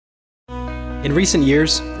In recent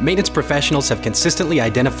years, maintenance professionals have consistently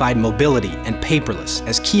identified mobility and paperless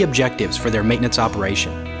as key objectives for their maintenance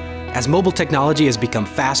operation. As mobile technology has become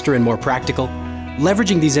faster and more practical,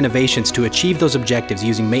 leveraging these innovations to achieve those objectives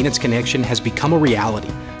using Maintenance Connection has become a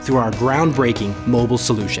reality through our groundbreaking mobile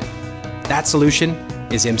solution. That solution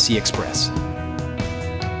is MC Express.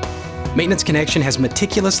 Maintenance Connection has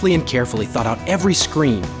meticulously and carefully thought out every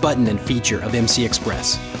screen, button, and feature of MC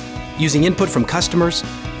Express. Using input from customers,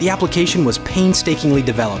 the application was painstakingly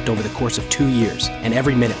developed over the course of 2 years, and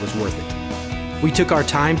every minute was worth it. We took our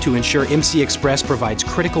time to ensure MC Express provides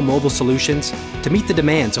critical mobile solutions to meet the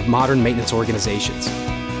demands of modern maintenance organizations.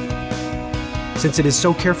 Since it is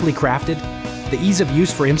so carefully crafted, the ease of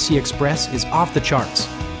use for MC Express is off the charts,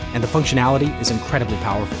 and the functionality is incredibly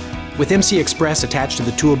powerful. With MC Express attached to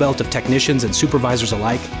the tool belt of technicians and supervisors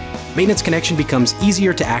alike, Maintenance Connection becomes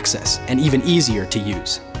easier to access and even easier to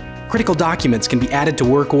use. Critical documents can be added to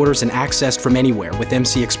work orders and accessed from anywhere with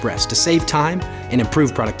MC Express to save time and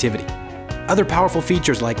improve productivity. Other powerful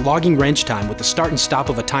features like logging wrench time with the start and stop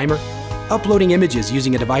of a timer, uploading images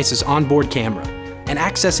using a device's onboard camera, and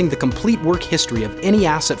accessing the complete work history of any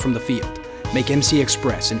asset from the field make MC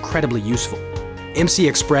Express incredibly useful. MC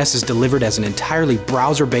Express is delivered as an entirely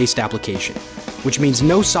browser-based application, which means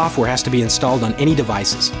no software has to be installed on any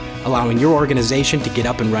devices, allowing your organization to get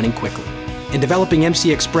up and running quickly. In developing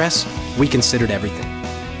MC Express, we considered everything.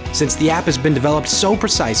 Since the app has been developed so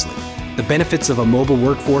precisely, the benefits of a mobile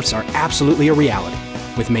workforce are absolutely a reality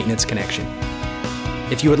with Maintenance Connection.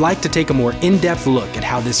 If you would like to take a more in-depth look at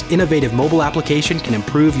how this innovative mobile application can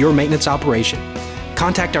improve your maintenance operation,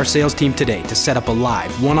 contact our sales team today to set up a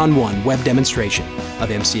live one-on-one web demonstration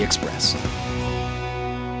of MC Express.